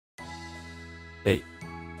A.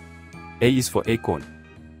 A is for acorn.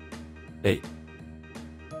 A.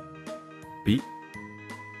 B.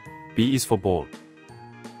 B is for ball.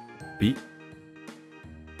 B.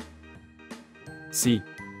 C.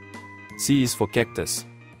 C is for cactus.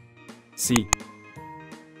 C.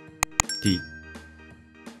 D.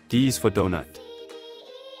 D is for donut.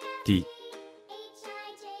 D.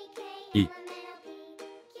 E.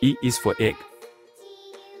 E is for egg.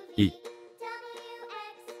 E.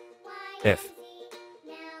 F.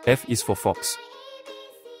 F is for fox.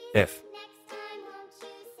 F.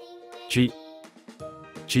 G.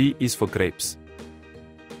 G is for grapes.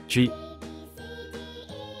 G.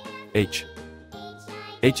 H.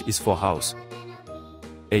 H is for house.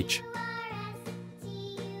 H.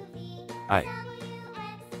 I.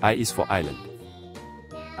 I is for island.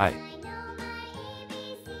 I.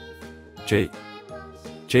 J.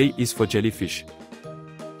 J is for jellyfish.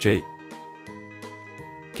 J.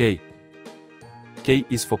 K. K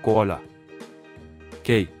is for koala.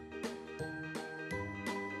 K.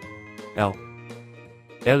 L.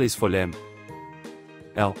 L is for lamb.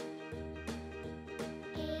 L.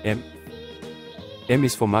 M. M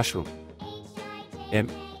is for mushroom. M.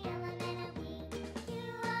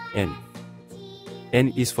 N.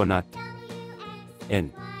 N is for nut.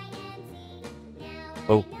 N.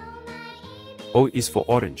 O. O is for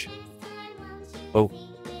orange. O.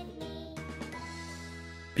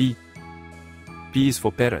 P. P is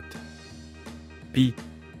for parrot. P.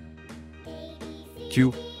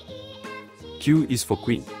 Q. Q is for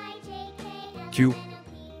queen. Q.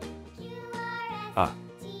 R.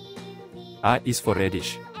 R is for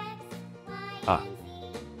radish. R.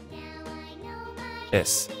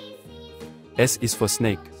 S. S is for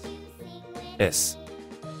snake. S.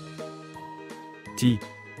 T.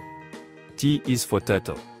 T is for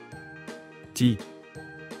turtle. T.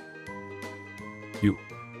 U.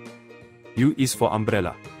 U is for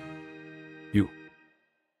umbrella. U.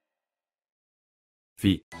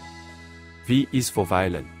 V. V is for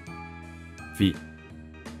violin. V.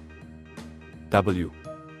 W.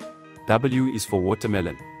 W is for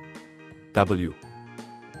watermelon. W.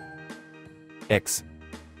 X.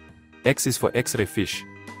 X is for X-ray fish.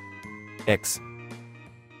 X.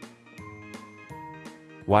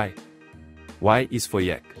 Y. Y is for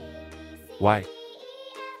yak. Y.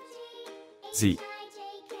 Z.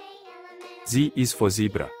 Z is for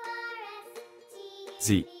zebra.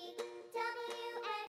 Z.